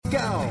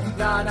go.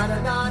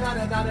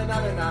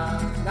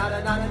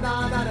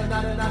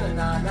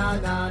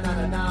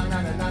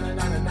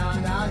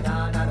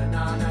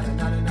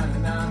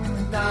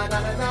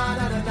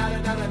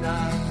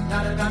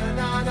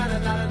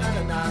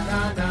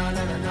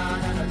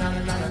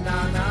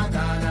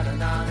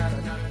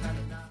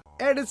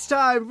 And it's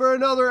time for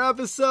another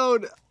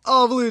episode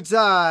of Blue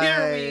Time.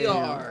 Here we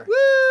are.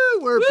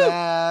 Woo! We're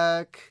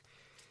back.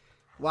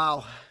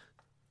 Wow.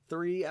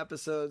 3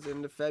 episodes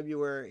into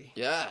February.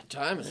 Yeah,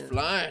 time is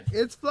flying.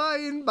 It's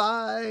flying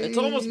by. It's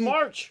almost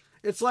March.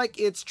 It's like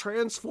it's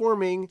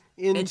transforming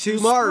into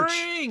March.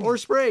 Spring. Or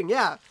spring,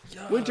 yeah.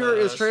 Yes. Winter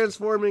is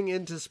transforming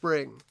into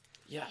spring.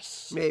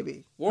 Yes.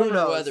 Maybe. Who Warmer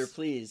knows? weather,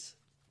 please.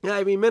 Yeah,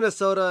 I mean,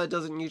 Minnesota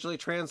doesn't usually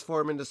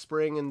transform into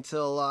spring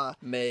until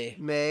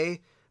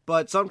May.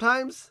 But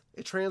sometimes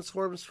it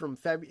transforms from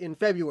in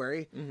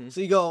February. Mm-hmm.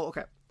 So you go,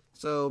 okay.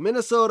 So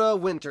Minnesota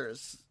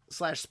winters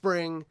 /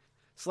 spring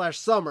 /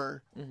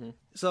 summer. Mm-hmm.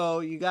 So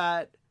you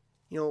got,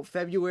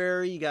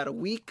 February, you got a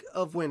week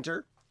of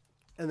winter.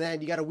 And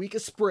then you got a week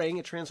of spring.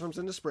 It transforms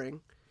into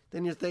spring.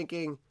 Then you're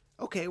thinking,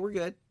 okay, we're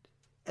good.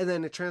 And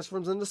then it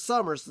transforms into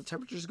summer. So the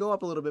temperatures go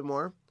up a little bit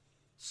more.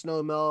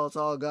 Snow melts,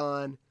 all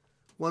gone.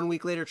 1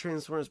 week later,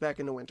 transforms back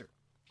into winter.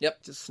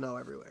 Yep. Just snow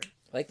everywhere.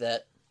 Like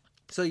that.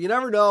 So you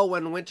never know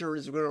when winter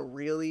is going to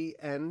really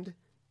end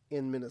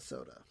in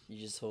Minnesota. You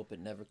just hope it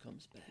never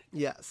comes back.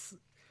 Yes.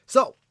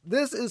 So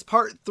this is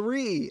part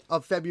 3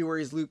 of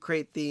February's Loot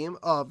Crate theme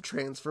of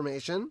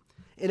transformation.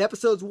 In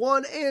episodes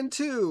 1 and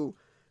 2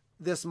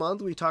 this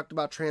month, we talked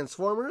about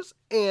Transformers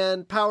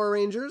and Power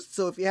Rangers.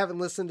 So if you haven't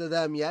listened to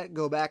them yet,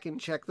 go back and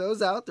check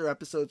those out. They're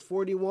episodes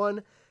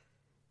 41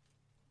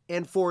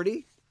 and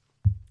 40.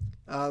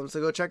 So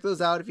go check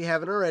those out if you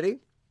haven't already.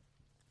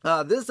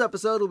 This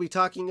episode will be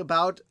talking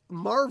about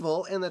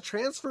Marvel and the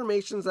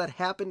transformations that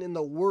happen in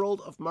the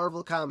world of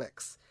Marvel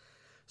Comics.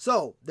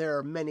 So, there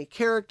are many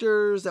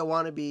characters that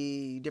want to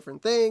be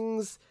different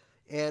things,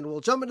 and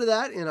we'll jump into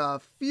that in a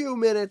few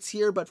minutes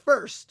here, but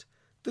first,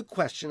 the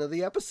question of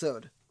the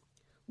episode.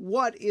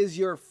 What is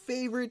your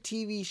favorite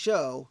TV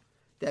show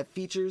that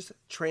features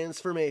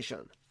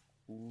transformation?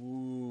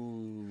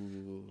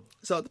 Ooh.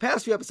 So, the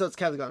past few episodes,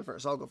 Kevin's gone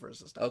first. I'll go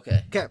first this time.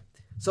 Okay.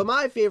 So,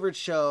 my favorite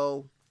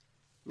show...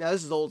 Now,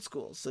 this is old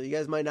school, so you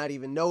guys might not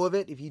even know of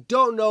it. If you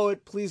don't know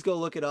it, please go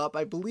look it up.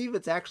 I believe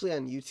it's actually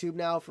on YouTube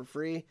now for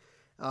free.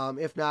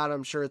 If not,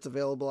 I'm sure it's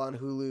available on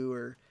Hulu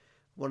or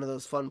one of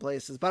those fun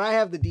places. But I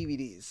have the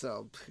DVDs,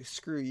 so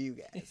screw you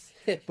guys.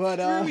 But,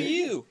 Screw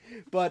you!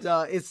 But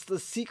it's The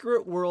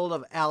Secret World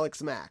of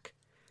Alex Mack.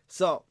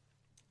 So,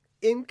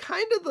 in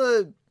kind of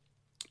the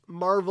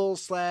Marvel /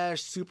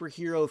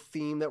 superhero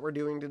theme that we're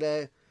doing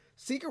today,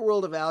 Secret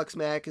World of Alex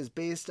Mack is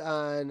based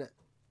on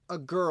a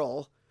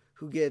girl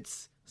who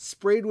gets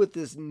sprayed with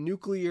this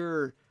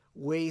nuclear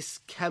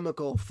waste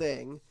chemical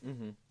thing.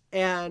 Mm-hmm.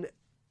 And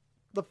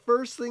the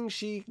first thing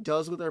she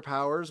does with her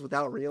powers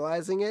without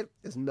realizing it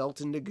is melt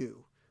into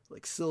goo.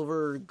 Like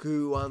silver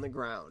goo on the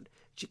ground.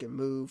 She can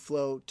move,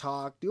 float,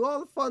 talk, do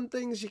all the fun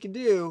things she can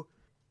do.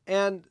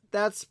 And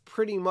that's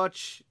pretty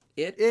much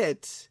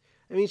it.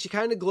 I mean, she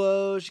kind of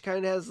glows. She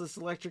kind of has this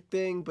electric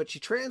thing, but she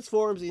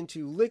transforms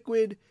into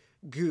liquid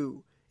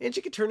goo. And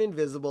she can turn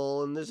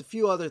invisible. And there's a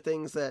few other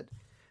things that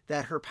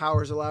her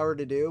powers allow her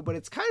to do. But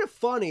it's kind of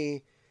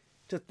funny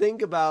to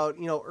think about,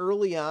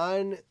 early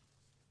on,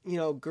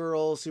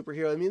 girl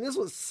superhero. I mean, this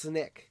was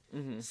Snick.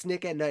 Mm-hmm.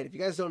 Snick at night. If you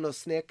guys don't know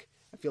Snick,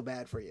 I feel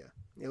bad for you.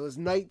 It was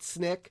Night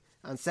Snick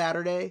on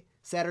Saturday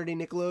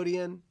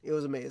Nickelodeon. It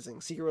was amazing.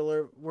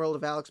 Secret World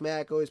of Alex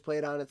Mack always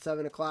played on at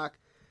 7 o'clock.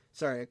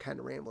 Sorry, I'm kind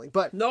of rambling.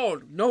 But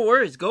no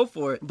worries. Go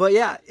for it. But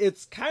yeah,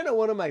 it's kind of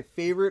one of my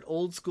favorite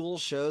old school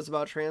shows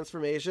about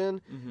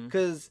transformation.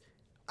 Because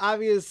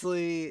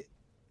obviously...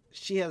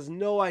 she has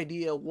no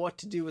idea what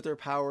to do with her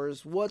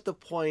powers, what the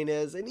point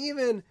is. And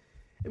even,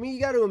 I mean,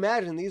 you got to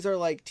imagine these are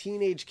like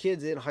teenage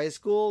kids in high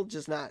school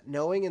just not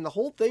knowing. And the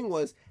whole thing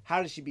was,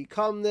 how did she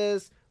become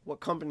this? What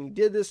company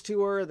did this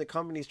to her? The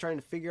company's trying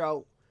to figure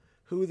out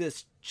who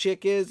this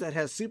chick is that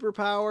has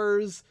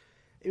superpowers.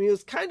 I mean, it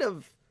was kind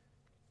of,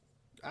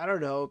 I don't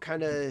know, I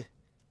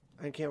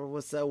can't remember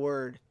what's that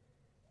word.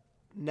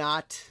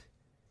 I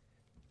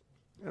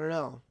don't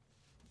know.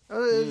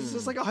 It's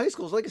just like a high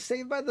school. It's like a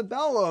Saved by the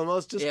Bell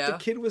almost. Just the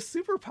kid with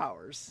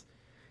superpowers.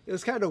 It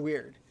was kind of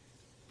weird.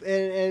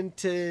 And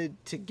to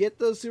get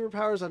those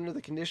superpowers under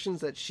the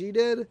conditions that she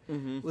did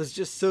was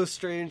just so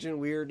strange and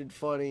weird and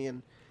funny.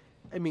 And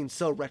I mean,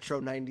 so retro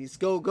 90s.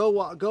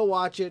 Go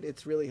watch it.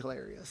 It's really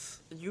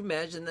hilarious. Can you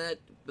imagine that?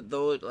 But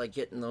though, like,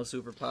 getting those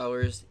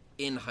superpowers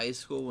in high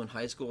school when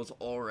high school is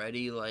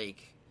already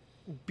like...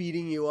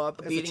 beating you up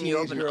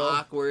and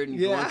awkward and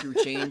going through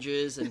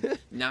changes, and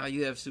now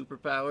you have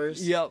superpowers.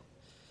 Yep.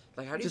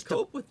 Like, how do you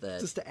cope with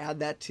that? Just to add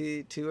that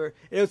to her.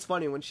 And it was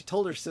funny when she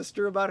told her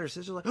sister about it. Her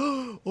sister was like,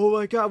 oh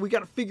my god, we got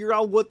to figure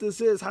out what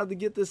this is, how to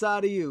get this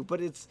out of you.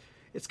 But it's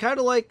kind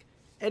of like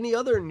any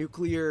other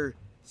nuclear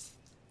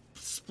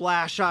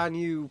splash on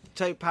you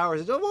type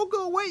powers. It won't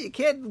go away. You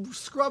can't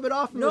scrub it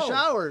off in the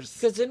showers.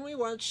 Because didn't we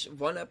watch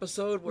one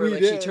episode where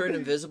she turned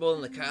invisible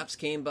and the cops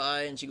came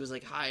by and she was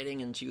like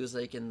hiding and she was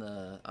like in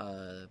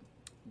the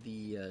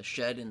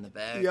shed in the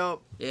back? Yep.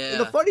 Yeah. And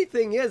the funny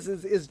thing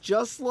is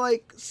just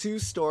like Sue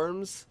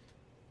Storm's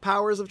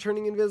powers of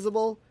turning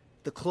invisible,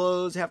 the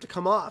clothes have to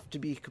come off to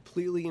be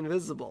completely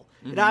invisible.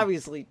 And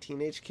obviously,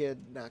 teenage kid,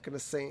 not going to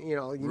say, you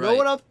know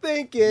what I'm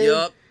thinking.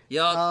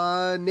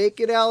 Yup.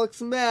 Naked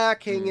Alex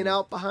Mack hanging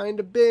out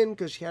behind a bin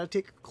because she had to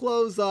take her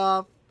clothes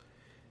off.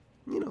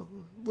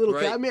 Little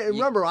kid. I mean,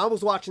 remember, I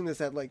was watching this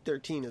at like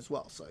 13 as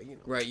well, so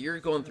Right, you're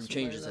going through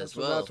changes as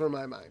well. That's where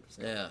my mind was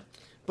going. Yeah.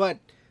 But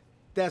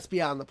that's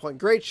beyond the point.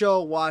 Great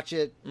show. Watch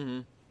it.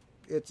 Mm-hmm.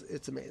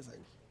 It's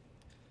amazing.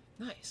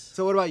 Nice.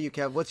 So what about you,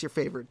 Kev? What's your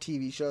favorite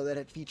TV show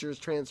that features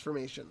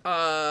transformation?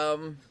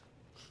 Well,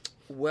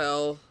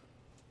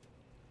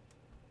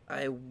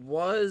 I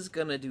was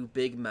gonna do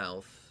Big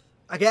Mouth.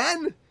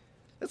 Again?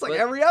 It's like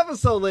every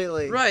episode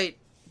lately. Right,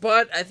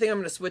 but I think I'm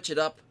gonna switch it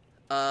up.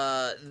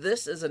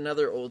 This is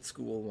another old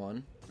school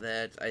one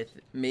that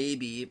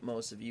maybe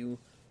most of you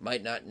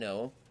might not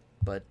know,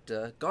 but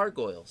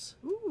Gargoyles.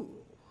 Ooh.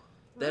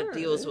 That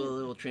deals with a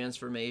little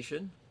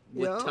transformation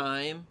with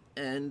time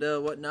and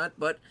whatnot,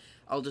 but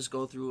I'll just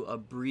go through a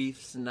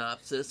brief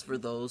synopsis for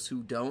those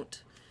who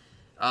don't.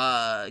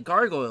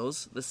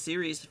 Gargoyles, the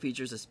series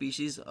features a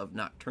species of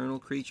nocturnal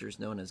creatures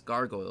known as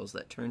gargoyles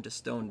that turn to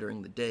stone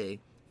during the day,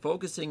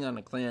 focusing on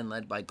a clan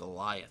led by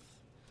Goliath,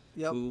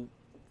 who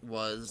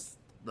was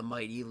the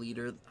mighty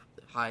leader,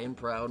 high and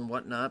proud and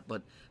whatnot.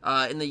 But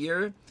in the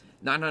year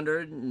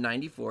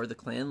 994, the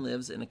clan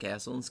lives in a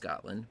castle in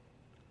Scotland.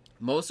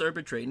 Most are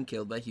betrayed and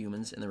killed by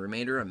humans, and the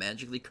remainder are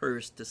magically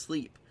cursed to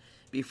sleep,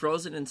 be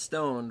frozen in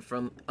stone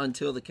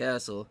until the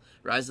castle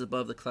rises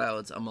above the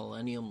clouds a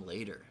millennium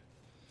later.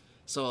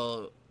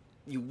 So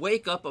you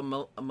wake up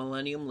a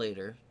millennium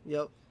later.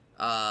 Yep.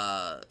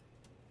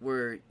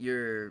 Where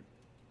you're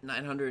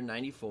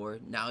 994.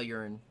 Now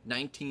you're in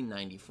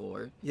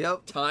 1994.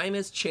 Yep. Time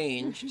has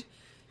changed.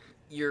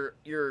 You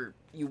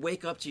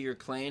wake up to your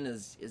clan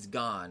is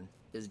gone,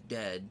 is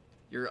dead.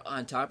 You're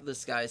on top of the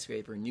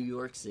skyscraper in New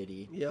York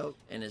City. Yep.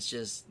 And it's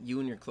just you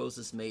and your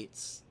closest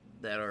mates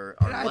that are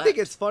I think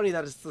it's funny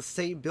that it's the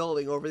same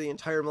building over the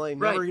entire millennium.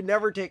 Right.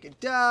 Never take it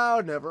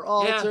down, never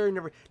alter,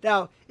 never.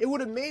 Now, it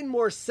would have made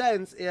more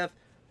sense if,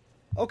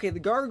 the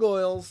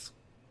gargoyles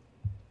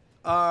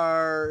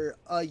are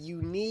a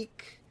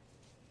unique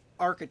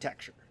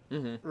architecture,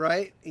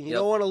 right? And you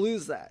don't want to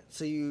lose that.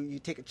 So you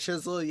take a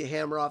chisel, you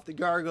hammer off the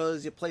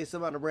gargoyles, you place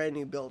them on a brand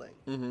new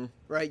building,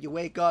 right? You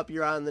wake up,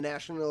 you're on the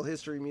National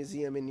History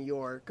Museum in New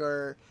York,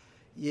 or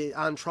you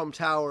on Trump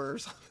Tower or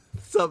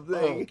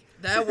something.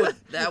 Oh,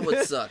 that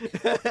would suck.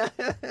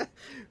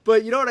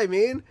 But you know what I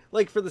mean?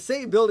 Like, for the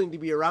same building to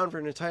be around for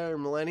an entire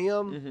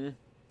millennium,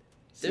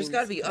 there's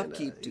got to be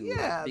upkeep to it.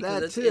 Yeah,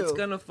 because it's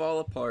going to fall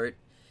apart.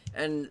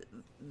 And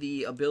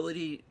the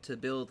ability to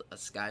build a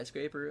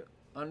skyscraper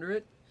under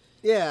it,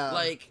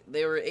 like,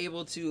 they were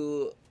able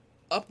to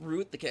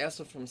uproot the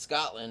castle from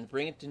Scotland,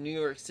 bring it to New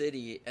York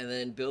City, and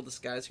then build the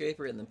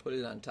skyscraper and then put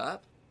it on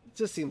top. It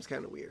just seems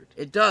kind of weird.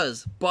 It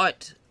does,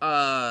 but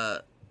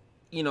then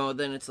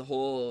it's the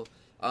whole,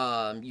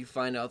 you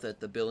find out that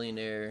the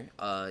billionaire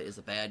is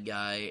a bad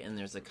guy, and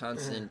there's a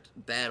constant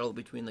battle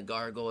between the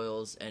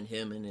gargoyles and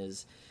him and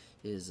his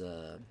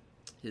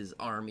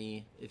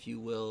army, if you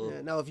will.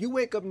 Yeah, now, if you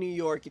wake up in New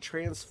York, you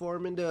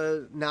transform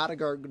into not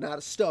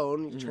a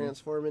stone, you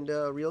transform into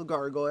a real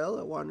gargoyle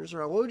that wanders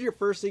around. What would your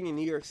first thing in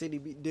New York City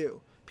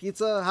do?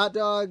 Pizza, hot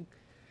dog,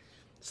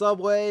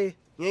 Subway,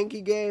 Yankee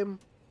game?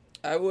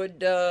 I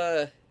would,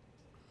 I'd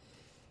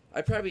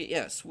probably,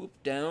 swoop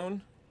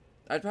down.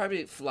 I'd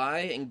probably fly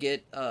and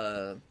get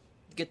the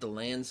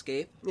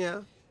landscape.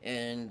 Yeah.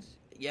 And,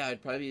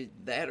 I'd probably,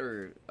 that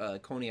or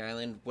Coney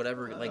Island,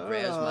 whatever,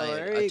 grabs my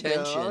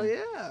attention. Oh,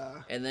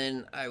 yeah. And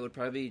then I would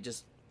probably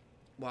just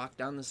walk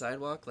down the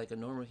sidewalk like a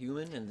normal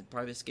human and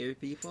probably scare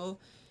people.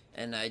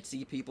 And I'd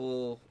see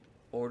people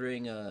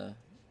ordering a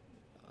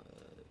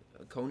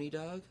Coney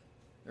dog,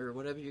 or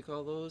whatever you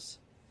call those.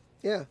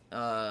 Yeah.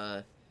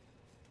 Not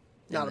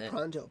a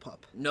pronto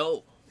pup.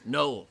 No,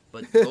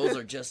 but those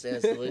are just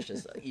as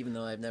delicious, even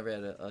though I've never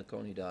had a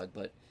Coney dog.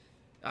 But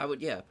I would,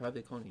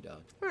 probably a Coney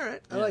dog. All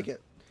right, I like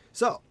it.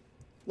 So,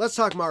 let's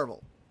talk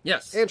Marvel.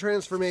 Yes. And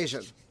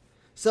transformation.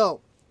 So,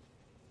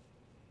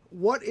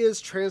 what is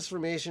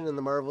transformation in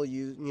the Marvel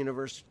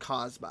universe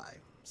caused by?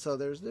 So,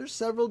 there's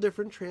several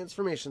different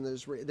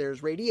transformations.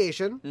 There's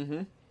radiation.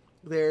 Mm-hmm.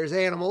 There's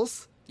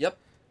animals. Yep.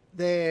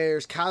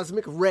 There's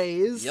cosmic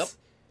rays. Yep.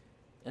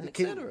 And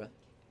etc.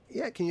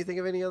 Yeah, can you think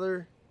of any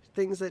other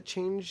things that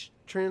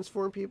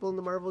transform people in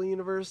the Marvel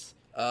universe?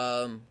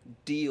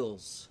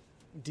 Deals.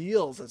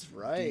 Deals, that's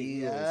right.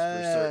 Deals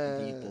for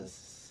certain people.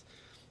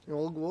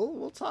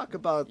 We'll talk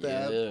about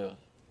that. Yeah.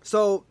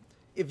 So,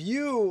 if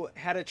you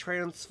had to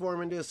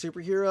transform into a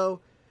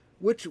superhero,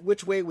 which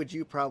way would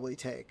you probably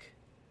take?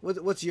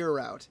 What's your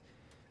route?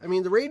 I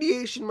mean, the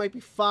radiation might be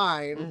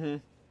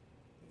fine.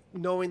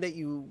 knowing that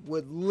you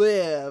would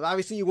live.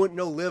 Obviously, you wouldn't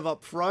know live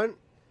up front,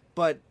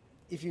 but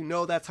if you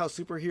know that's how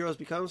superheroes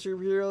become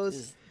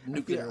superheroes,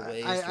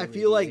 I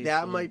feel like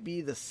that might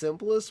be the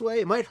simplest way.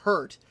 It might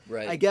hurt.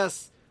 Right. I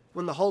guess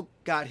when the Hulk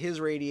got his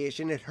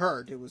radiation, it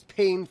hurt. It was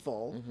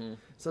painful. Mm-hmm.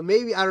 So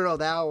maybe, I don't know,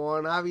 that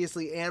one.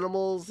 Obviously,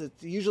 animals,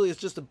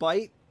 it's just a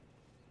bite.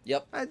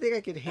 Yep. I think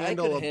I could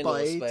handle a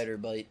bite. A spider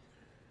bite.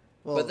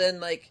 Well, but then,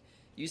 like,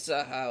 you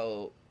saw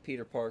how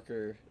Peter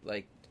Parker,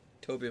 like,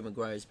 Tobey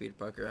Maguire's Peter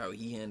Parker, how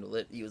he handled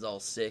it. He was all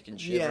sick and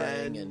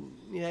shivering.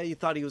 Yeah, you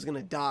thought he was going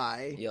to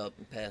die. Yep,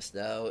 and passed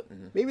out.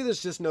 And maybe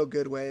there's just no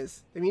good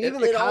ways. I mean,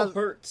 it all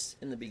hurts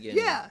in the beginning.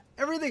 Yeah,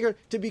 everything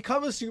hurts. To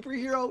become a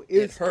superhero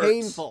is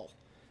painful.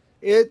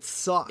 It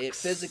sucks. It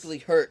physically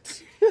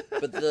hurts.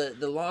 But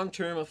the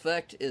long-term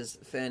effect is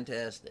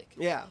fantastic.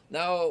 Yeah.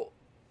 Now,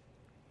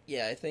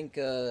 yeah, I think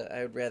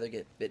I would rather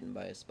get bitten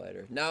by a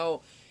spider.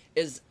 Now,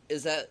 is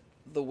that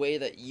the way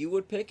that you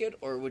would pick it,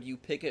 or would you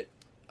pick it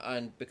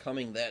on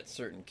becoming that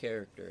certain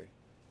character?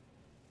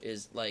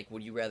 Is like,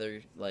 would you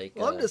rather like?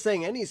 Well, I'm just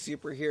saying any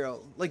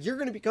superhero. Like, you're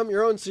going to become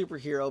your own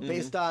superhero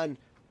based on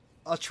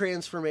a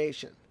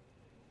transformation.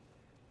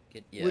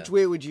 Yeah. Which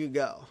way would you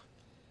go?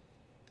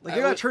 Like,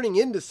 you're not turning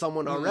into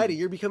someone already.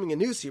 You're becoming a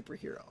new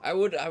superhero. I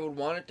would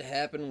want it to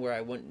happen where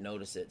I wouldn't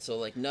notice it. So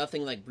like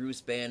nothing like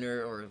Bruce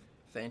Banner or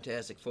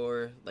Fantastic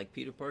Four, like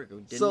Peter Parker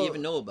didn't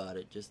even know about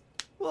it. Just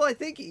well, I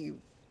think he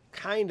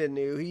kind of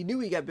knew. He knew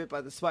he got bit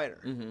by the spider.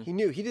 Mm-hmm. He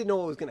knew. He didn't know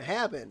what was going to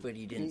happen. But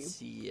he didn't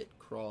see it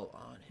crawl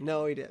on him.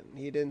 No, he didn't.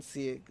 He didn't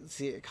see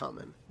it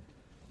coming.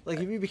 Like,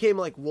 if you became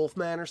like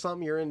Wolfman or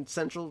something, you're in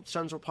Central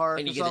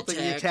Park or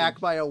something, you're attacked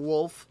by a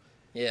wolf.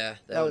 Yeah,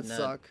 that would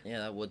suck. Yeah,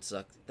 that would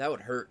suck. That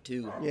would hurt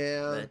too.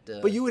 Yeah,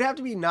 but you would have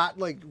to be not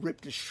like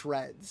ripped to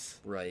shreds.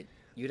 Right.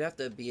 You'd have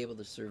to be able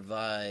to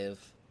survive.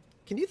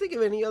 Can you think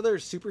of any other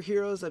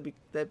superheroes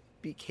that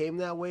became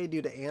that way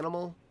due to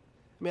animal?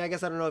 I mean, I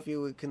guess I don't know if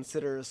you would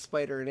consider a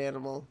spider an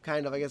animal.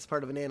 Kind of, I guess,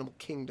 part of an animal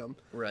kingdom.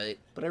 Right.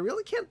 But I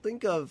really can't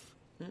think of...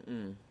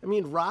 I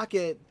mean,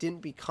 Rocket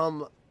didn't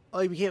become... Oh,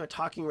 he became a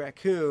talking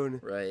raccoon.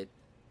 Right.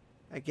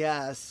 I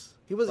guess.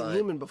 He wasn't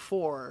human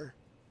before.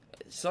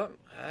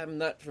 I'm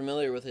not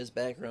familiar with his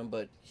background,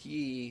 but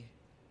he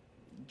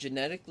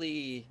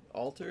genetically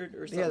altered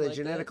or something. Yeah, they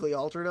genetically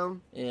altered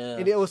him. Yeah.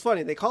 And it was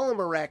funny. They call him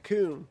a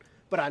raccoon,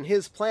 but on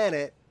his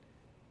planet...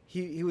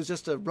 He was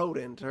just a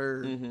rodent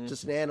or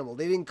just an animal.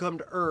 They didn't come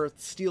to Earth,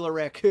 steal a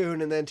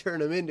raccoon, and then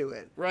turn him into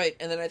it. Right,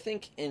 and then I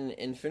think in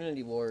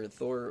Infinity War,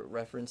 Thor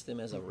referenced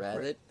him as a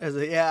rabbit.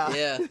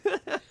 Yeah.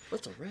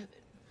 What's a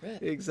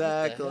rabbit?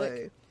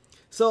 Exactly.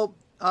 So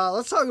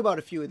let's talk about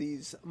a few of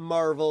these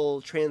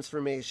Marvel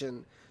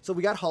transformation. So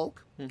we got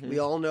Hulk. We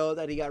all know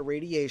that he got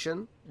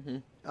radiation.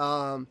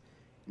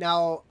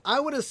 Now, I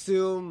would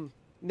assume,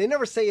 they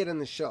never say it in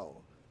the show,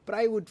 but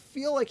I would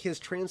feel like his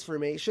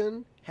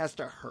transformation has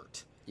to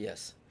hurt.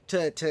 Yes.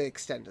 To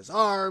extend his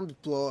arms,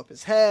 blow up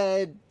his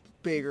head,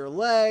 bigger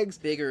legs.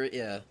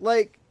 Yeah.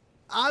 Like,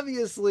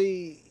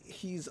 obviously,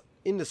 he's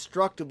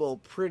indestructible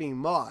pretty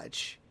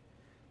much.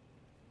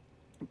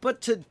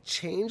 But to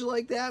change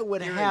like that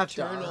would have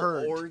to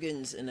hurt.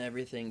 Organs and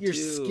everything, your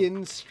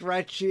skin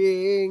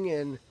stretching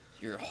and...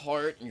 Your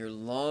heart and your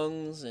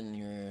lungs and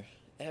your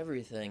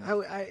everything.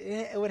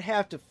 I would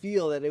have to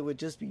feel that it would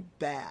just be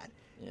bad.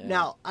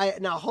 Yeah.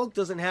 Now Hulk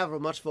doesn't have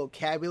much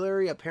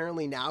vocabulary.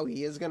 Apparently now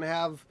he is going to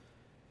have...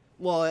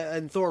 Well,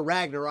 in Thor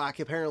Ragnarok,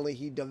 apparently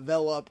he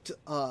developed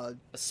a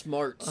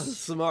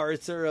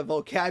smarts or a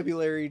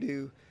vocabulary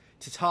to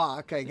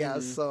talk, I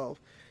guess. So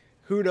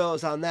who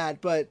knows on that.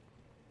 But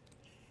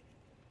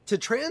to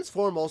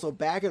transform also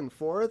back and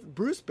forth,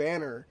 Bruce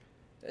Banner...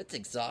 It's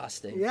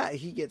exhausting. Yeah,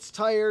 he gets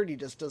tired. He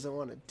just doesn't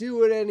want to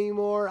do it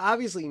anymore.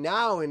 Obviously,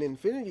 now in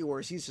Infinity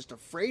Wars, he's just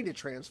afraid to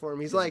transform.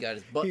 He's like, got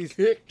his butt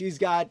kicked. He's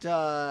got,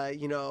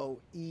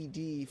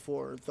 ED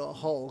for the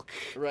Hulk.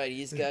 Right.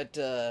 He's got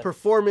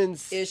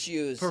performance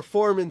issues.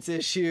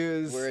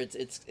 Where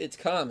it's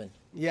common.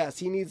 Yes,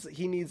 he needs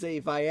a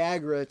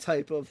Viagra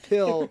type of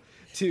pill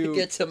to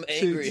get him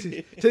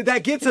angry.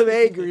 That gets him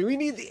angry. We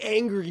need the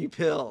angry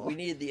pill. We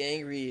need the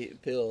angry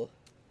pill.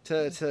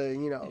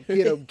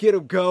 To get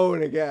him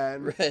going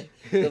again. Right.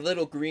 The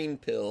little green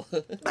pill.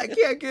 I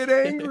can't get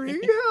angry.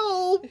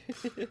 Help.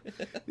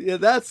 Yeah,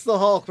 that's the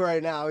Hulk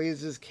right now. He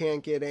just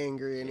can't get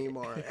angry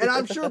anymore. And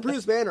I'm sure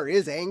Bruce Banner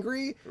is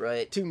angry.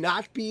 Right. To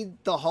not be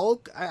the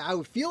Hulk, I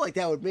would feel like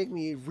that would make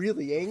me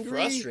really angry.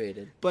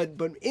 Frustrated. But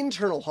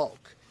internal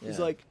Hulk. Yeah. He's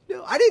like,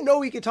 no, I didn't know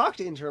we could talk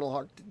to internal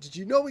Hulk. Did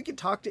you know we could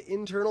talk to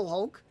internal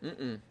Hulk?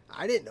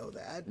 I didn't know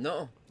that.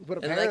 No. But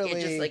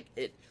apparently...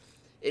 And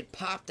it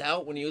popped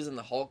out when he was in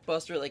the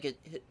Hulkbuster, like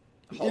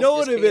Hulk you know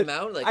what just came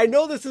out. Like, I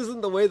know this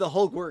isn't the way the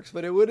Hulk works,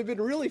 but it would have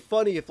been really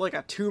funny if like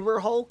a tumor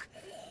Hulk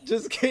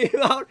just came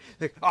out.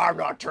 Like, I'm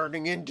not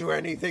turning into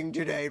anything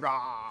today.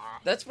 Rah.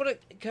 That's what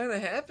it kind of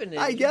happened.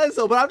 I guess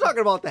so, but I'm talking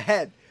about the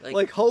head.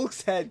 Like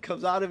Hulk's head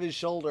comes out of his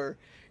shoulder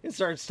and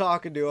starts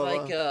talking to him.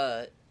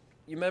 Like,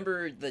 you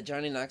remember the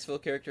Johnny Knoxville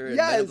character in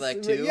Men in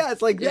Black 2? Yeah,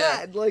 it's like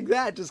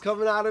that, just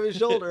coming out of his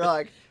shoulder.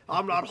 Like,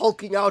 I'm not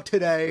hulking out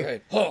today.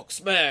 Right. Hulk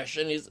smash,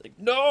 and he's like,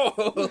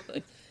 no.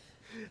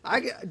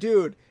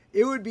 Dude,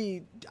 it would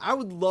be. I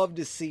would love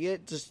to see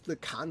it. Just the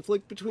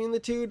conflict between the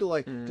two. To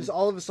like, just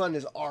all of a sudden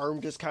his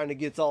arm just kind of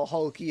gets all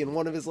hulky, and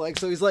one of his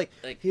legs. So he's like,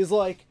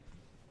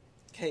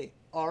 okay,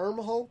 arm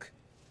Hulk,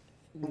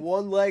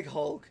 one leg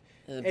Hulk.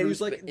 And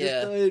he's like,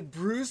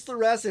 Bruce, the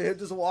rest of him,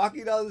 just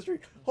walking down the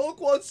street.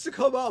 Hulk wants to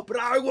come out, but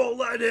I won't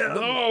let him.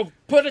 No,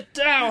 put it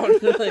down.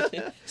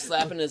 Like,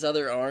 slapping his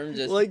other arm.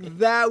 Just like,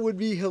 that would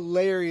be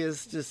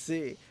hilarious to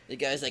see. The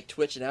guy's like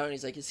twitching out, and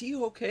he's like, "Is he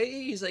okay?"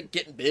 He's like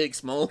getting big,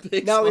 small,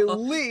 big, now, small.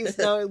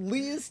 At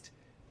least,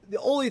 the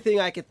only thing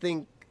I could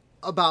think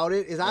about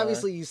it is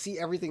obviously you see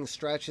everything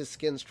stretch, his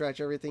skin stretch,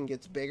 everything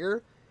gets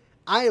bigger.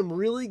 I am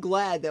really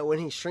glad that when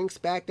he shrinks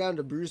back down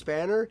to Bruce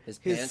Banner, his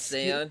pants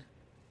stay on.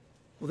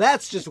 Well,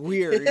 that's just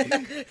weird.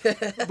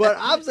 But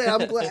I'm saying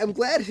I'm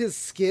glad his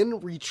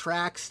skin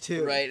retracts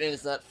too. Right, and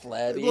it's not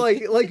flabby.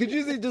 Like could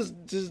you see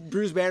just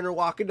Bruce Banner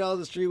walking down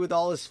the street with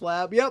all his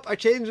flab? Yep, I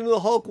changed into the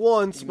Hulk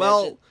once.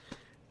 Well,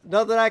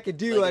 nothing I could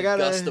do. Like I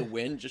gotta gust of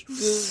wind just.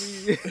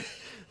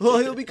 Well,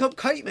 he'll become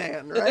Kite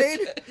Man, right?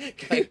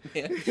 Kite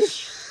Man.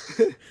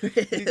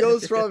 he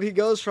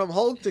goes from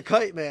Hulk to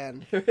Kite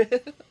Man.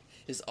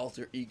 His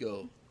alter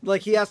ego.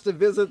 Like he has to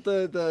visit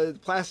the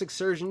plastic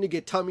surgeon to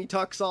get tummy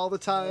tucks all the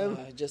time.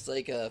 Just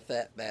like a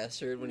fat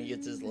bastard when he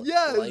gets his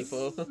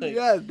lipo.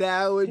 Yeah,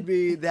 that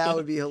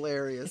would be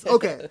hilarious.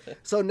 Okay,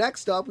 so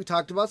next up we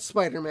talked about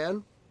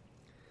Spider-Man.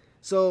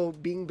 So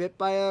being bit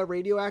by a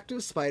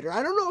radioactive spider.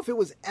 I don't know if it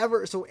was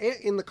ever so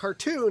in the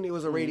cartoon it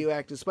was a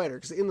radioactive spider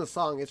because in the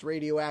song it's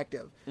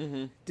radioactive.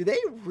 Mm-hmm. Did they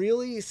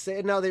really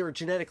say now they were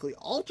genetically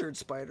altered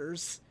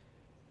spiders?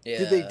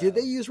 Yeah. Did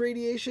they use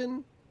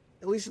radiation?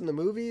 At least in the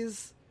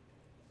movies.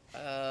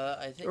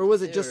 I think. Or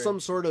was it just some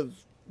sort of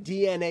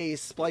DNA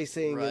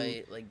splicing?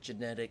 Right, like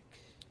genetic.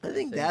 I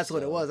think that's so.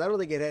 What it was. I don't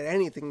think it had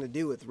anything to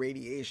do with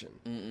radiation.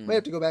 Might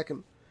have to go back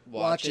and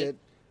watch it.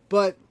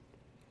 But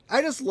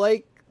I just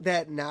like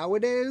that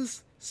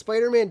nowadays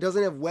Spider-Man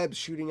doesn't have webs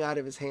shooting out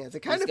of his hands.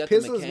 It kind of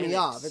pisses me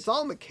off. It's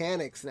all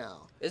mechanics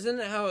now. Isn't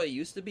it how it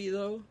used to be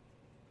though?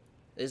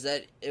 Is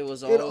that it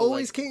was all? It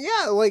always came,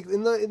 like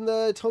in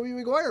the Tobey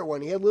Maguire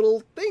one, he had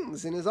little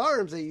things in his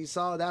arms that you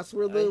saw. That's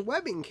where the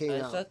webbing came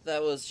out. I thought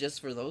that was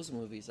just for those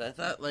movies. I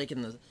thought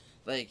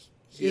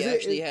he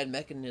actually had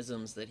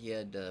mechanisms that he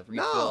had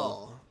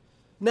refilled.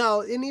 No,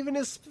 and even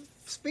his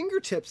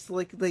fingertips,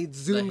 like they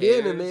zoomed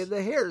in and they had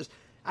the hairs.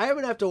 I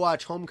would have to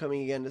watch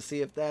Homecoming again to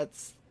see if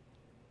that's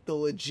the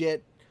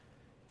legit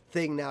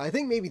thing now. I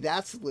think maybe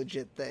that's the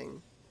legit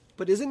thing.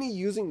 But isn't he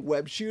using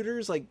web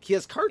shooters? Like he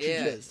has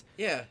cartridges.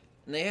 Yeah.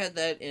 And they had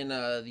that in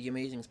The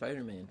Amazing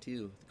Spider-Man,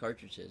 too, the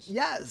cartridges.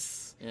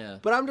 Yes. Yeah.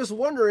 But I'm just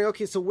wondering,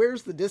 okay, so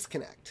where's the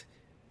disconnect?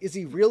 Is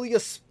he really a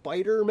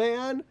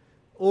Spider-Man?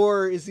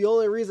 Or is the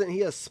only reason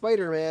he has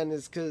Spider-Man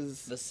is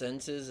because... The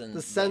senses and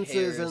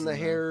the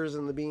hairs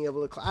and the being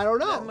able to... I don't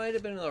know. That might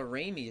have been a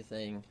Raimi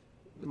thing.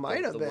 It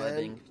might have been.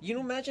 Webbing. You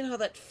imagine how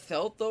that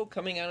felt, though,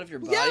 coming out of your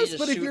body? Yes, just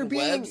but if you're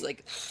being... webs,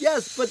 like...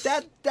 Yes, but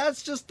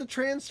that's just the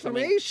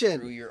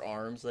transformation. Through your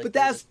arms. Like but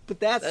that's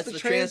the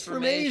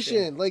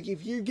transformation. Like,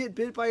 if you get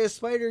bit by a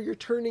spider, you're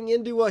turning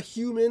into a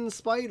human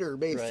spider,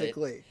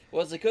 basically. Right.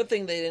 Well, it's a good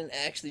thing they didn't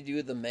actually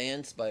do the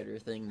man spider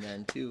thing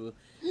then, too.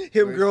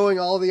 Him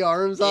growing all the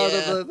arms out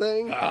of the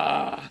thing?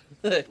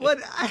 But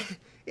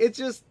it's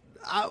just...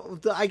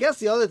 I guess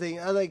the other thing,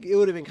 it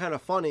would have been kind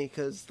of funny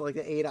because, like,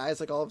 the 8 eyes,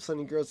 like, all of a sudden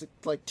he grows,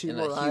 like, 2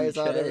 more eyes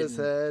out of his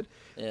head.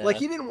 Yeah. Like,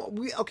 he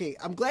didn't... Okay,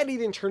 I'm glad he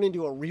didn't turn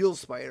into a real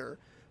spider,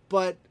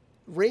 but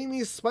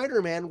Raimi's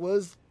Spider-Man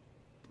was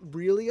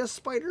really a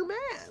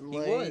Spider-Man. He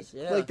was,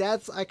 yeah. Like,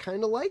 I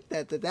kind of like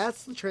that.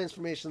 That's the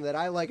transformation that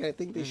I like, and I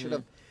think they should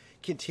have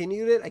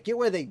continued it. I get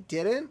why they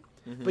didn't,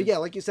 but yeah,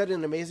 like you said,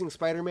 in Amazing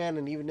Spider-Man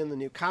and even in the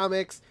new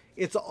comics,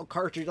 it's all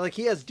cartridge. Like,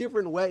 he has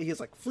different he has,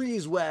 like,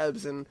 freeze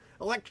webs and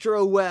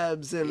electro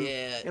webs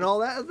and all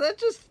that. That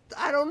just,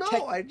 I don't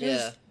know. I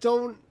just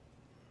don't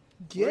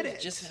get it.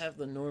 Just have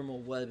the normal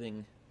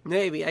webbing.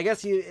 Maybe. I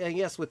guess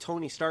with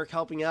Tony Stark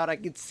helping out, I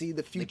could see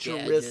the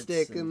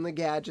futuristic and the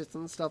gadgets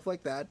and stuff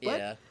like that.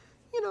 But,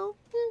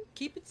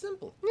 keep it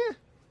simple. Yeah.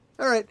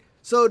 All right.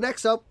 So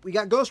next up, we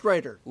got Ghost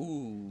Rider.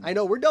 Ooh. I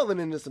know, we're delving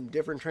into some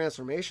different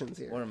transformations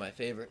here. One of my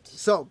favorites.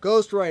 So,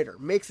 Ghost Rider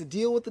makes a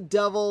deal with the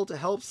devil to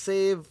help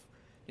save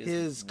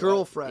his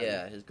girlfriend.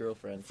 Yeah, his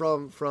girlfriend.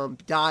 From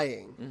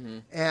dying. Mm-hmm.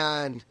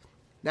 And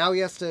now he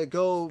has to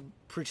go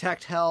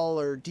protect hell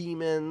or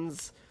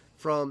demons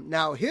from...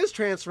 Now, his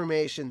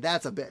transformation,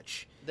 that's a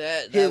bitch.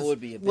 That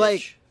would be a bitch.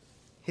 Like,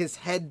 his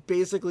head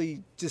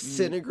basically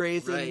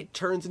disintegrates and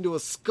turns into a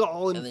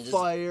skull and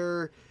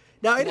fire...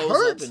 Now it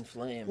hurts. Up in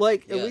flame.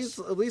 Like at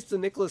least the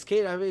Nicolas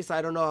Cage.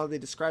 I don't know how they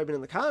describe it in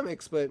the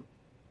comics, but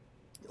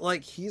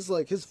like he's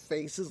like his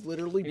face is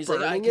literally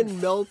burning and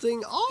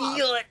melting off.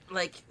 Feel it,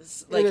 like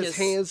and his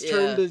hands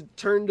turn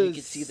to. You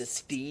can see the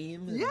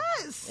steam.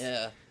 Yes.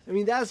 Yeah. I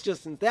mean that's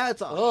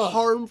a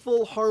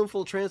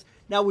harmful trans.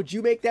 Now would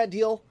you make that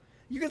deal?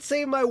 You could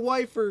save my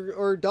wife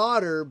or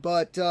daughter,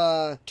 but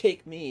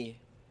take me.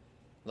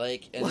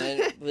 Like, and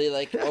then they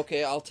like,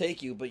 okay, I'll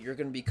take you, but you're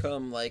gonna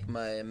become like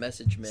my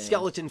message man,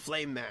 Skeleton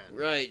Flame Man.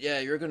 Right? Yeah,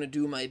 you're gonna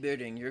do my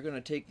bidding. You're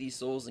gonna take these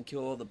souls and kill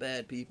all the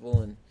bad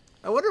people. And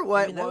I wonder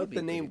why that would be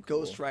the name pretty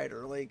cool. Ghost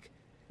Rider. Like,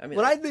 I mean,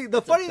 when I think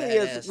the funny thing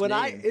is when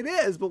name. it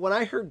is, but when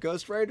I heard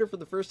Ghost Rider for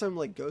the first time,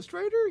 like Ghost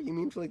Rider, you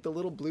mean for like the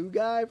little blue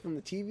guy from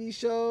the TV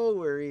show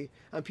where he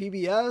on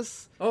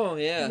PBS? Oh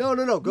yeah.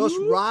 No, Ghost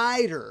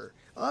Rider.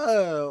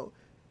 Oh,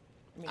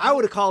 I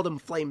would have called him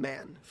Flame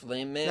Man.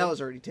 Flame Man. That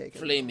was already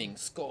taken. Flaming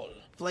Skull.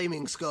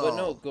 Flaming Skull. But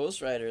no,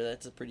 Ghost Rider,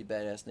 that's a pretty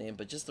badass name.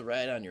 But just to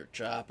ride on your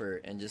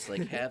chopper and just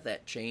like have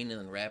that chain and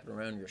then wrap it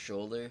around your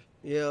shoulder.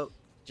 Yep.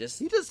 Just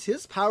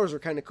his powers are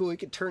kind of cool. He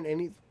could turn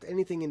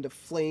anything into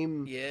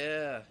flame.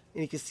 Yeah.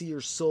 And he could see your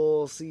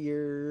soul, see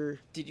your.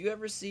 Did you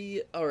ever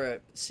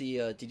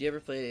did you ever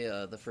play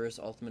the first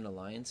Ultimate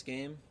Alliance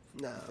game?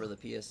 No. For the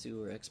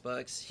PS2 or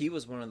Xbox? He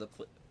was one of the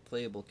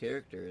playable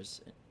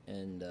characters,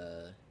 and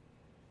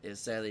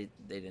sadly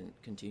they didn't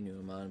continue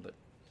him on, but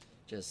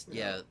just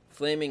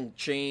flaming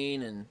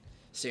chain and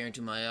stare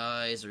into my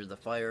eyes or the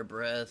fire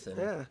breath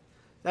and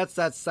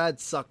that'd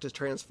suck to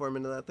transform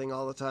into that thing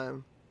all the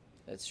time.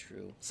 That's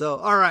true. So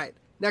all right,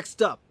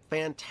 next up,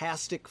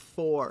 Fantastic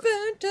Four.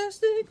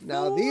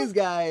 Now these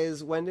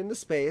guys went into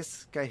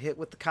space, got hit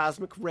with the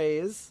cosmic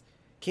rays,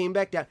 came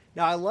back down.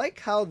 Now I like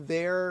how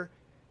their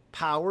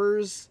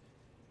powers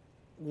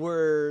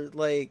were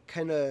like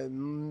kind of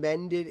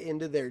mended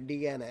into their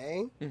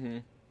DNA. Mm-hmm.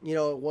 You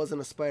know, it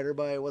wasn't a spider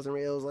bite. It wasn't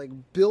real. It was like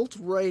built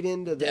right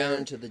into down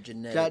into the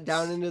genetics.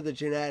 Down into the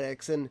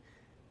genetics. And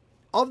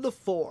of the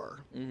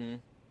four, mm-hmm.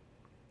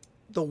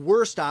 the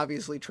worst,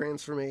 obviously,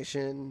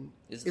 transformation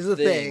is a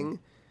thing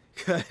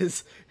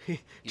because you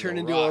turn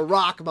into a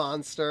rock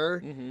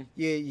monster. Mm-hmm.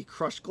 You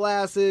crush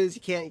glasses.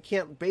 You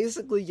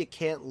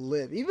can't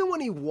live. Even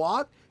when he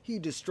walked, he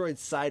destroyed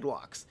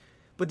sidewalks.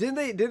 But did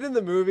in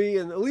the movie,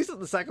 and at least in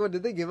the second one,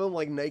 did they give him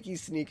like Nike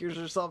sneakers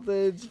or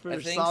something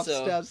for soft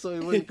steps so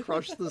he wouldn't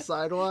crush the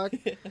sidewalk?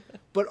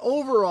 But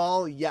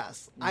overall,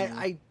 yes. Mm-hmm.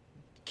 I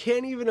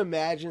can't even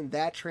imagine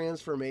that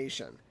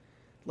transformation.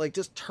 Like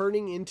just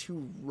turning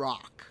into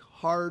rock.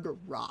 Hard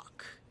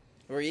rock.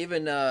 Or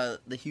even the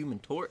Human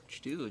Torch,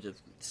 too.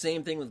 Just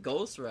same thing with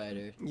Ghost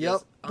Rider.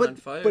 Yep. On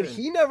fire. But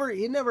he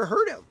never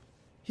hurt him.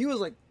 He was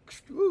like,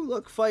 ooh,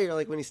 look, fire.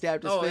 Like when he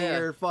stabbed his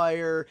finger,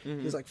 fire. Mm-hmm.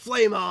 He was like,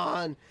 flame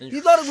on. And he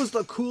thought it was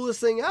the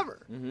coolest thing ever.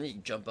 Mm-hmm. You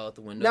jump out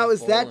the window. Now,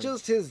 is that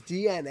just his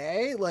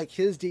DNA? Like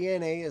his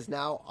DNA is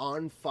now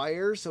on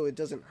fire, so it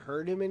doesn't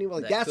hurt him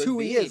anymore? Like that's who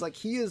he is. Like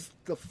he is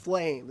the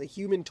flame, the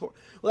Human Torch.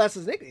 Well, that's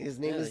his nickname. His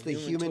name is the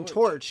Human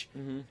Torch.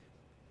 Mm-hmm.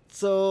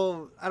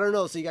 So, I don't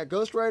know. So you got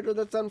Ghost Rider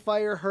that's on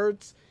fire,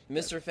 hurts.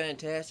 Mr.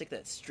 Fantastic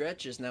that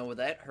stretches. Now, would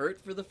that hurt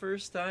for the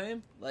first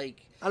time?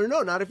 Like, I don't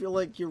know. Not if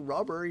you're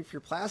rubber, if you're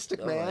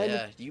plastic, man.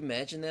 Yeah. Do you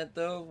imagine that,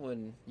 though?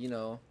 When,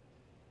 you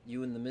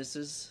and the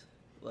missus,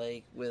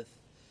 like, with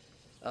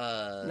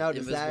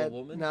Invisible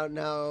Woman?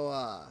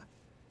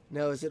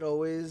 Now, is it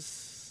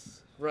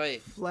always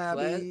right flabby?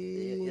 Flat?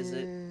 Is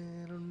it?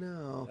 I don't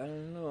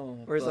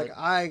know. Or it's like,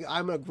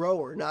 I'm a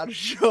grower, not a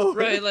shower.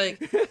 Right,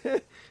 like,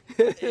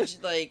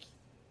 it's like...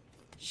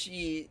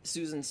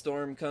 Susan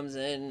Storm comes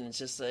in and it's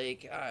just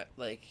like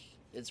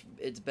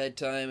it's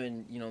bedtime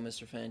and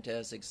Mr.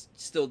 Fantastic's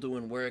still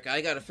doing work.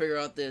 I got to figure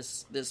out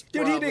this dude.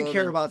 problem. He didn't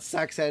care about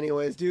sex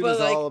anyways. Dude is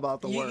all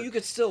about the work. You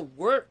could still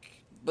work,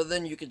 but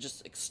then you could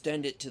just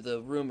extend it to the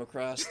room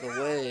across the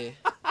way.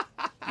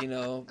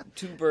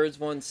 Two birds,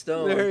 one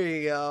stone. There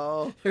you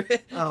go.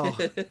 Oh,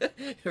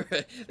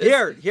 right.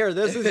 Here.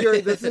 This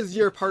is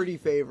your party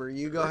favor.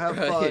 You go have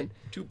fun.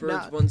 Two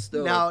birds, one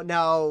stone.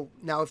 Now,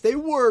 if they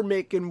were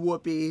making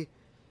Whoopi,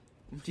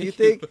 do you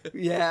think?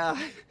 Yeah,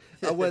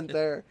 I went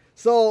there.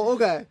 So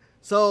okay,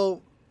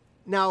 so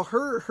now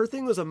her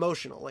thing was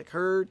emotional. Like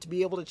her to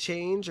be able to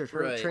change, or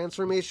her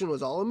transformation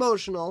was all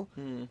emotional.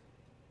 Hmm.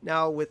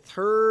 Now, with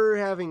her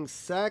having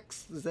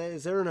sex,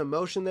 is there an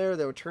emotion there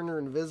that would turn her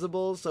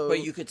invisible? So,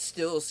 but you could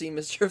still see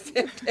Mr.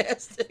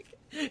 Fantastic.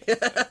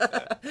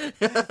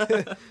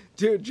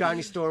 Dude,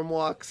 Johnny Storm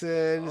walks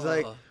in. He's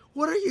like,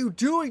 "What are you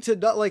doing to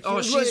like?"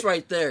 Oh, she's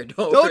right there.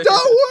 Don't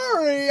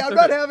worry. I'm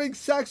not having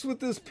sex with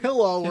this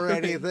pillow or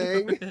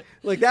anything.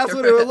 Like that's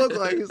what it would look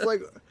like. He's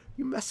like,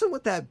 "You messing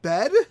with that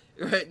bed?"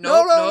 Right?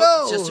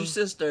 No. Just your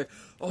sister.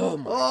 Oh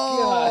my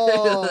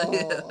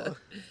god.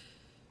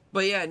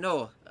 But yeah,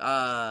 no.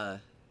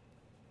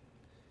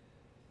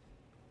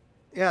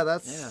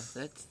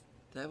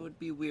 That would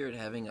be weird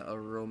having a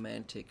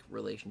romantic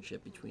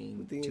relationship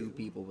between two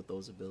people with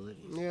those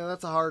abilities. Yeah,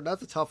 that's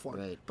a tough one.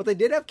 Right. But they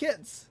did have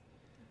kids.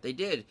 They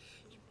did,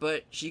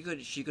 but she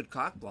could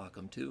cock block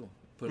them too.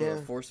 Put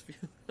a force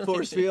field.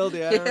 Force field,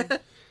 yeah.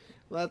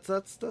 Well,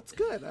 that's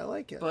good. I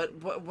like it. But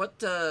what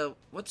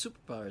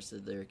superpowers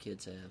did their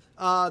kids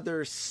have?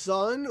 Their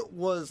son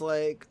was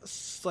like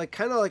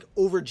kind of like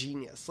over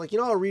genius. Like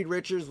how Reed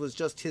Richards was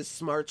just his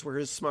smarts were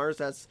his smarts.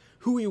 That's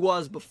who he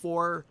was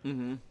before.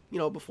 Mm-hmm.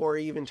 Before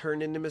he even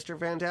turned into Mr.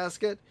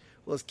 Fantastic.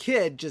 Well, his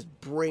kid, just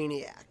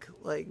Brainiac.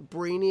 Like,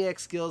 Brainiac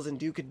skills, and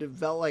dude could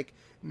develop, like,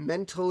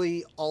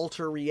 mentally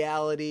alter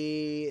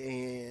reality,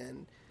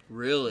 and...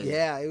 Really?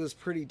 Yeah, it was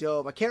pretty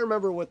dope. I can't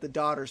remember what the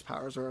daughter's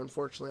powers were,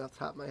 unfortunately, off the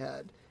top of my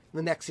head.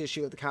 The next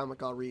issue of the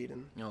comic I'll read,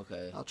 and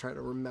I'll try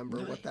to remember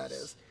what that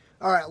is.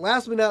 All right,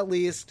 last but not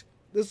least,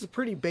 this is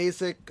pretty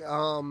basic.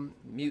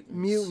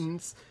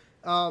 Mutants.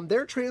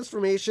 Their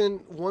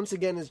transformation, once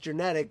again, is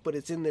genetic, but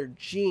it's in their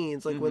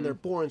genes, like when they're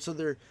born. So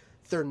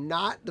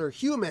they're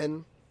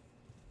human,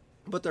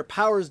 but their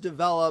powers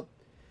develop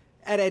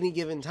at any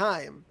given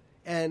time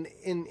and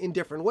in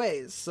different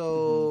ways.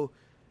 So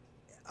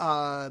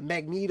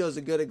Magneto's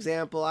a good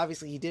example.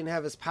 Obviously, he didn't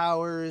have his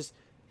powers.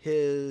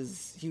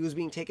 He was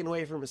being taken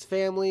away from his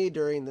family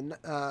during the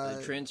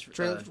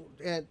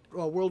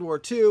World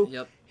War II.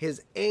 Yep.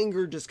 His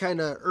anger just kind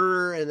of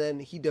and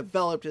then he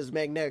developed his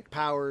magnetic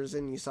powers,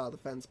 and you saw the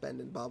fence bend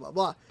and blah, blah,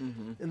 blah.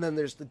 And then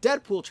there's the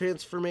Deadpool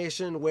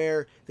transformation,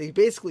 where they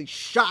basically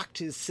shocked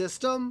his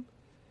system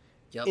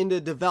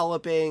into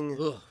developing...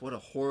 Ugh, what a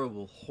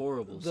horrible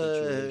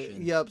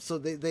situation. Yep, so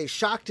they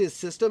shocked his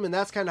system, and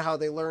that's kind of how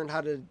they learned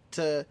how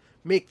to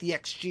make the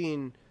X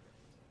gene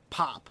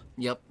pop.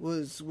 Yep.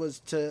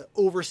 Was to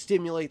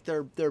overstimulate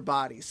their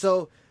body.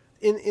 So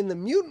in the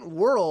mutant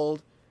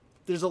world,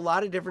 there's a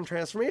lot of different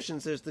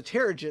transformations. There's the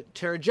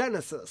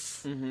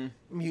Terrigenesis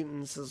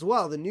mutants as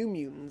well, the New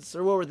Mutants,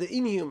 or what were the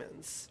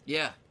Inhumans?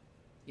 Yeah.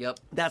 Yep.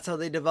 That's how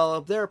they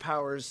develop their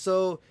powers.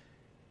 So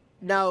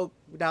now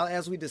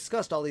as we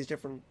discussed all these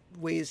different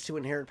ways to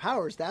inherit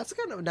powers, that's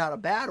kind of not a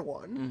bad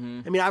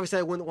one. I mean, obviously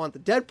I wouldn't want the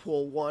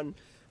Deadpool one,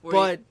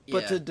 but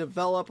to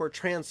develop or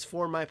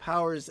transform my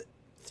powers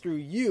through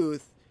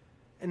youth,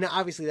 and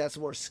obviously that's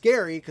more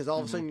scary because all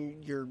of a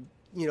sudden you're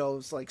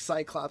it's like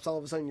Cyclops, all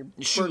of a sudden you're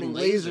burning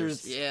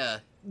lasers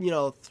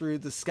through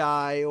the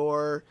sky.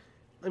 Or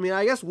I mean,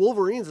 I guess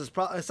Wolverine's is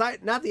probably,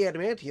 aside, not the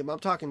adamantium, I'm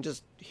talking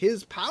just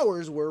his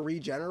powers were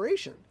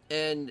regeneration.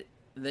 And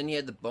then you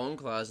had the bone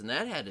claws, and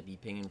that had to be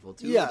painful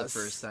too the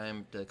first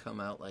time to come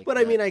out like that. But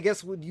I mean, I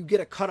guess would you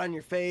get a cut on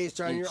your face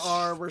or on your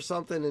arm or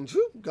something and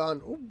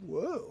gone, oh,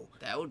 whoa.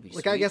 That would be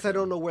like, I guess I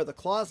don't know where the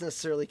claws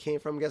necessarily came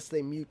from. I guess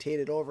they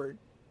mutated over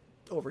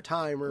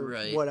time or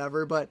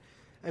whatever. But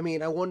I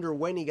mean, I wonder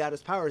when he got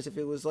his powers, if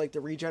it was like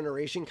the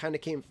regeneration kind of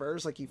came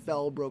first, like he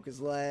fell, broke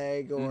his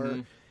leg,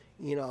 or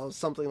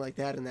something like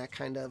that, and that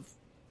kind of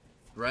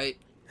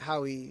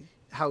how he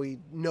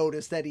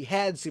noticed that he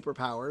had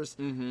superpowers.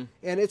 And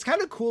it's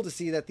kind of cool to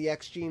see that the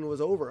X gene was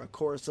over a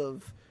course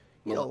of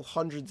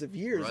hundreds of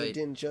years. It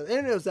didn't just,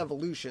 and it was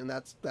evolution.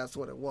 That's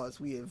what it was.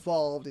 We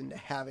evolved into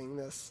having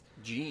this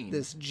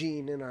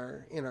gene in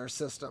our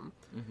system.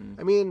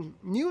 I mean,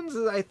 mutants,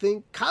 I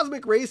think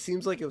Cosmic Rays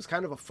seems like it was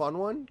kind of a fun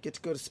one. Get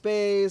to go to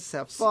space,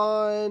 have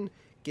fun,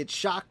 get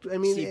shocked. I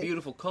mean, see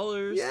beautiful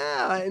colors.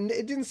 Yeah, and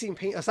it didn't seem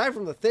pain. Aside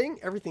from the Thing,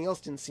 everything else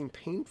didn't seem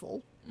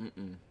painful.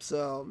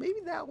 So maybe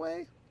that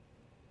way.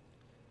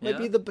 Might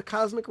be the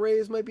Cosmic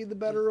Rays might be the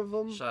better of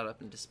them. Shot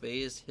up into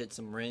space, hit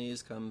some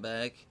rays, come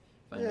back,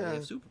 find out they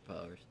have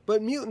superpowers.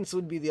 But mutants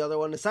would be the other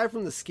one. Aside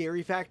from the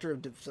scary factor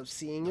of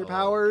seeing your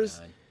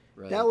powers,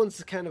 that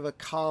one's kind of a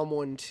calm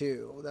one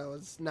too. That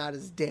was not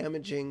as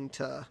damaging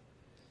to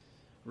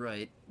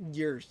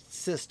your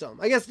system.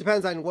 I guess it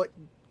depends on what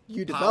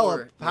you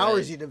develop,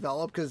 powers you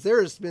develop, because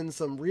there's been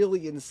some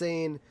really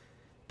insane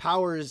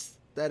powers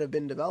that have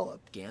been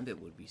developed. Gambit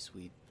would be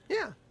sweet.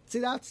 Yeah. See,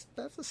 that's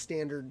a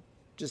standard.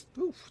 Just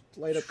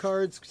light up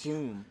cards.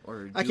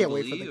 Or I can't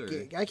wait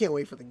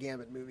for the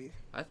Gambit movie.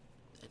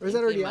 Or is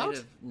that already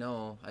out?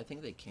 No, I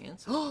think they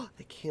canceled. Oh,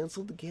 they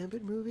canceled the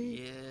Gambit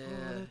movie? Yeah.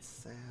 Oh, that's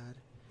sad.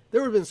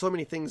 There have been so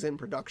many things in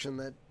production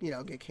that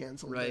get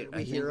canceled that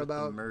we hear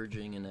about. The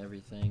merging and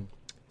everything.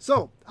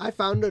 So I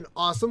found an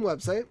awesome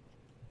website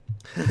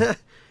that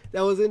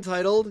was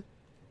entitled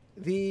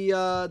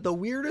the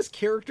weirdest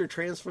character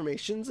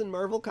transformations in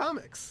Marvel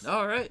Comics.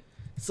 All right.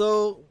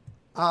 So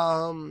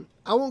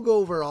I won't go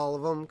over all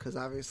of them because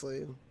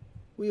obviously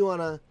we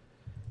want to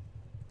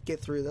get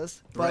through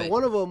this. But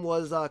one of them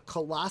was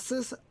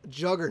Colossus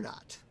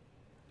Juggernaut.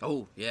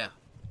 Oh, yeah.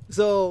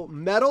 So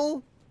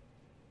Metal,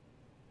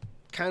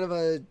 kind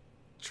of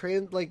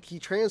he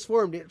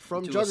transformed it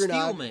from into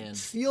Juggernaut.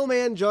 Steel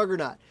Man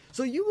Juggernaut.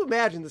 So you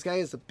imagine this guy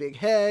has a big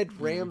head,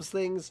 rams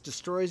things,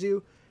 destroys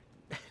you.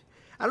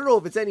 I don't know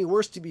if it's any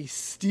worse to be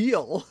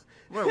steel.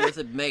 Well, with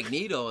a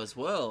Magneto as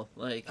well.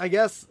 Like, I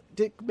guess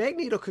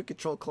Magneto could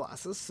control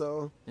Colossus,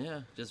 so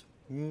just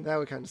that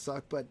would kind of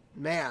suck. But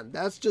man,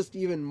 that's just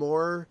even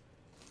more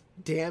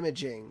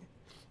damaging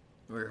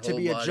to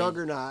be a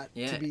Juggernaut,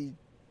 to be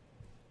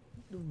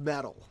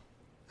metal.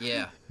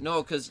 Yeah,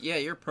 no, because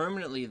you're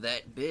permanently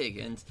that big,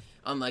 and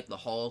unlike the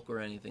Hulk or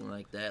anything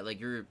like that, like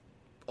you're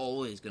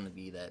always gonna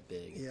be that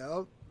big.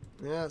 Yep.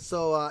 Yeah.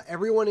 So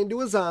everyone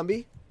into a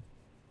zombie.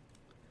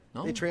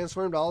 No. They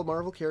transformed all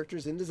Marvel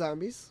characters into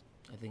zombies.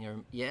 I think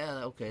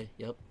okay,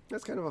 yep.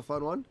 That's kind of a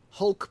fun one.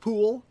 Hulk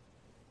Pool.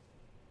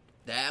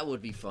 That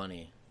would be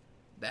funny.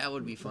 That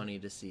would be funny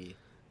to see.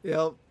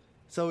 Yep.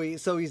 So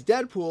he's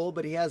Deadpool,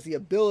 but he has the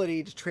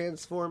ability to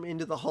transform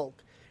into the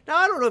Hulk. Now,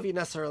 I don't know if you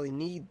necessarily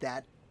need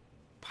that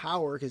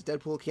power, because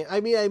Deadpool can't... I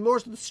mean, more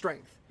the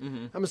strength.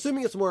 Mm-hmm. I'm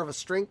assuming it's more of a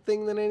strength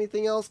thing than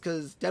anything else,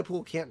 because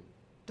Deadpool can't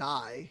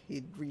die.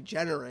 He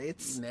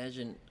regenerates.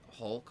 Imagine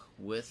Hulk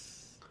with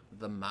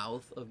the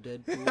mouth of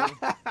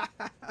Deadpool.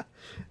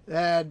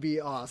 That'd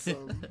be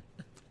awesome.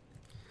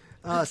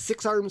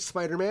 Six-armed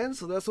Spider-Man,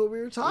 so that's what we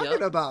were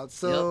talking about.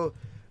 So,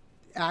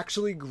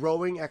 actually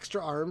growing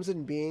extra arms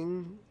and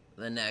being...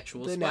 An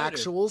actual an spider.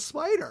 actual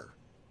spider.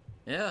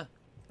 Yeah.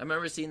 I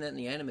remember seeing that in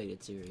the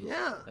animated series.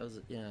 Yeah. That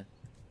was, yeah.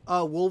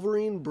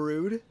 Wolverine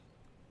Brood.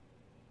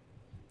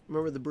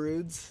 Remember the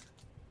Broods?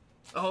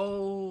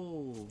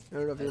 Oh. I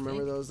don't know if you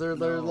remember those. They're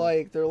no.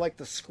 like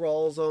the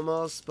Skrulls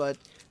almost, but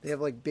they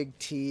have like big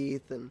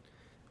teeth, and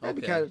that'd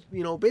be kind of,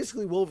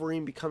 basically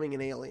Wolverine becoming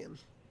an alien.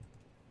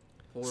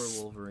 Poor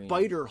Wolverine.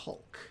 Spider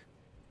Hulk.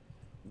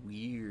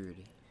 Weird.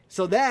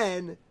 So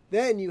then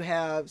you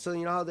have,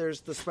 how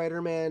there's the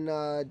Spider-Man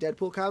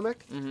Deadpool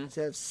comic? Mm-hmm.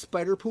 So you have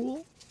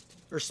Spider-Pool,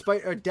 or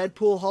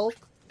Deadpool Hulk,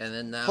 and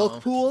then now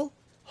Hulk-Pool,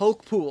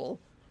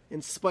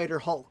 and Spider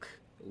Hulk.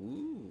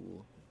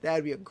 Ooh.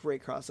 That'd be a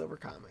great crossover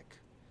comic.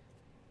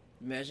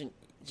 Imagine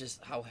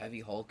just how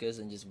heavy Hulk is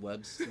and just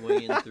web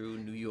swinging through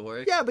New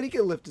York. Yeah, but he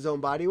can lift his own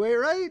body weight,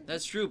 right?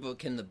 That's true, but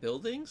can the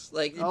buildings?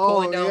 Like,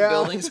 pulling down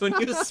buildings when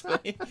you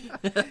swing?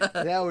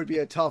 That would be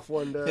a tough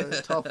one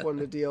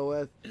to deal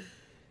with.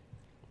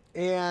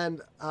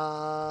 And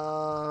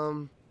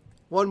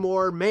one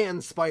more,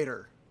 Man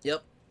Spider.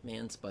 Yep,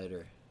 Man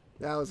Spider.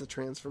 That was a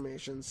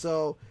transformation.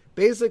 So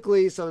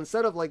basically,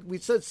 instead of like we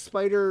said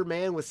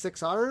Spider-Man with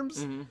 6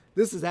 arms, mm-hmm.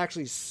 this is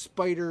actually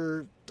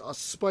Spider-Man.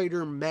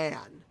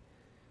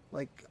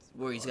 Like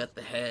where he's got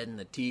the head and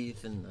the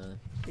teeth and the...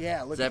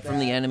 Yeah, look is that at from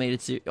the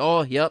animated series?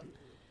 Oh, yep.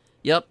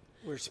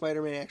 Where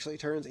Spider-Man actually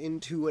turns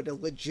into a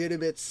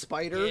legitimate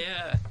spider.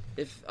 Yeah.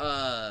 If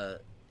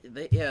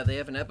they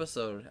have an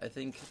episode. I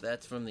think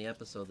that's from the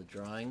episode, the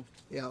drawing.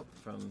 Yep.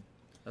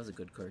 That was a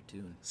good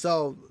cartoon.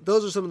 So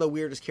those are some of the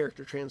weirdest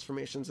character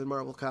transformations in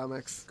Marvel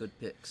Comics. Good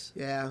picks.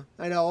 Yeah,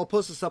 I know. I'll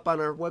post this up on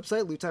our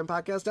website,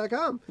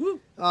 loottimepodcast.com.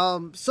 Woo.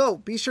 So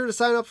be sure to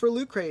sign up for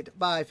Loot Crate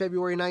by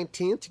February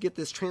 19th to get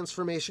this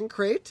transformation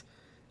crate.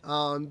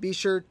 Be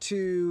sure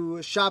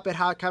to shop at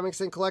Hot Comics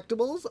and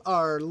Collectibles,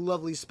 our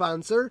lovely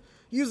sponsor.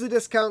 Use the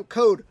discount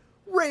code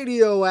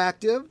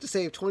RADIOACTIVE to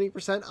save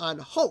 20% on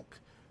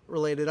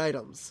Hulk-related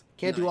items.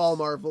 Can't do all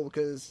Marvel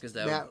because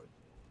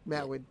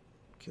Matt would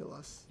kill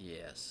us.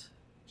 Yes.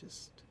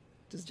 Just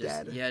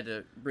dead. You had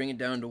to bring it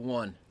down to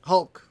one.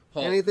 Hulk.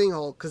 Anything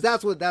Hulk, because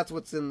that's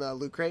what's in the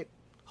Loot Crate.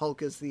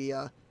 Hulk is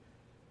the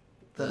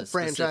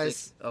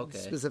franchise,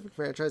 specific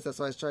franchise. That's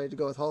why I was trying to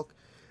go with Hulk.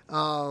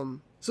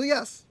 So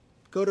yes,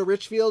 go to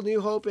Richfield,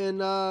 New Hope, and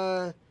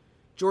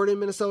Jordan,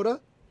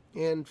 Minnesota,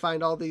 and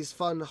find all these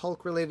fun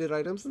Hulk-related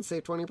items and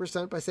save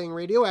 20% by saying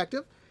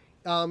Radioactive.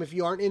 If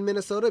you aren't in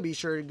Minnesota, be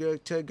sure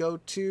to go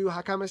to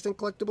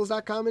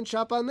hotcomicsandcollectibles.com and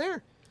shop on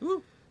there.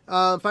 Woo.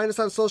 Find us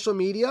on social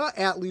media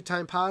at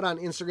LootTimePod on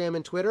Instagram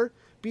and Twitter.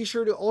 Be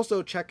sure to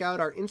also check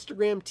out our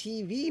Instagram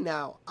TV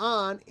now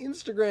on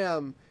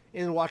Instagram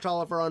and watch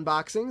all of our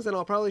unboxings. And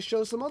I'll probably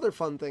show some other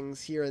fun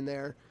things here and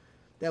there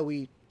that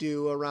we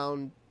do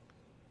around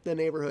the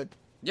neighborhood.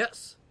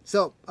 Yes.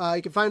 So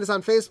you can find us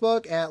on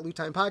Facebook at Loot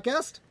Time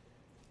Podcast.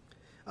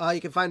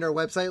 You can find our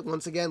website,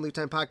 once again,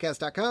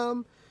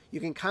 loottimepodcast.com. You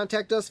can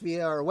contact us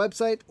via our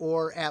website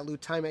or at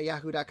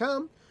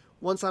loottime@yahoo.com.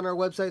 Once on our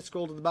website,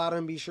 scroll to the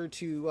bottom. Be sure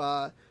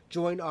to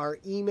join our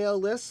email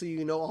list so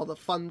you know all the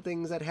fun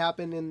things that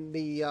happen in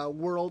the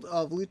world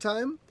of Loot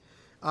Time.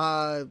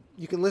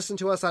 You can listen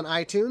to us on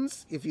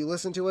iTunes. If you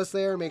listen to us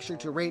there, make sure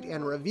to rate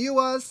and review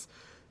us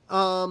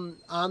on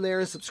there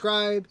and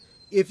subscribe.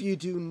 If you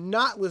do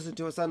not listen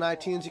to us on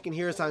iTunes, you can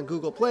hear us on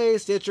Google Play,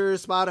 Stitcher,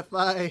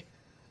 Spotify,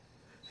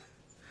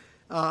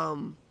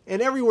 and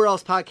everywhere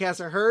else podcasts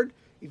are heard.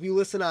 If you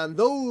listen on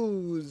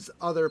those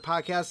other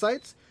podcast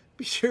sites,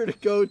 be sure to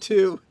go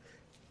to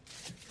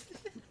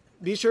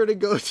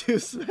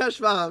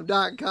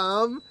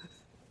smashbomb.com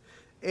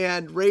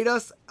and rate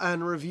us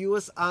and review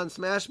us on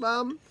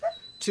Smashbomb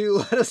to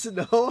let us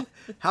know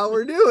how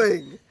we're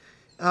doing.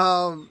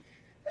 So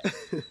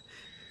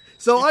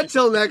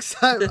until next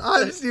time,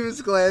 I'm Steven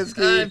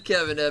Sklansky. I'm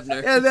Kevin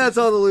Ebner. And that's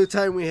all the Loot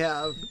Time we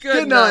have.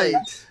 Good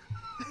night.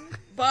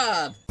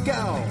 Bob.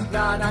 Go.